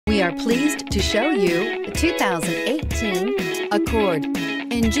We are pleased to show you the 2018 Accord.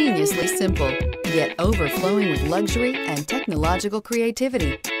 Ingeniously simple, yet overflowing with luxury and technological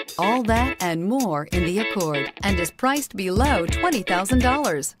creativity. All that and more in the Accord, and is priced below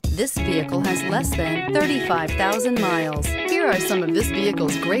 $20,000. This vehicle has less than 35,000 miles. Here are some of this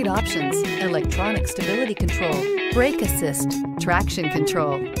vehicle's great options: electronic stability control, brake assist, traction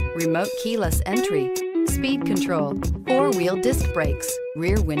control, remote keyless entry, speed control, four-wheel disc brakes,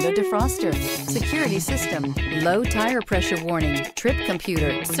 rear window defroster, security system, low tire pressure warning, trip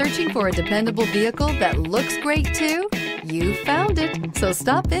computer. Searching for a dependable vehicle that looks great too? You found it, so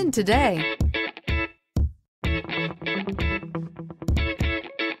stop in today.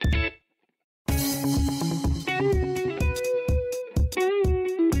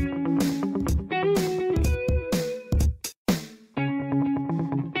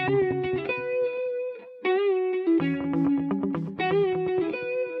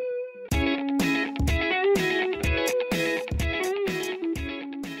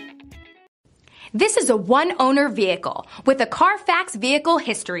 This is a one-owner vehicle with a Carfax Vehicle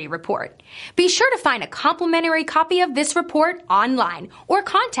History Report. Be sure to find a complimentary copy of this report online or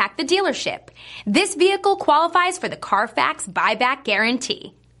contact the dealership. This vehicle qualifies for the Carfax Buyback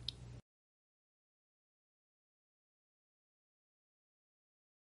Guarantee.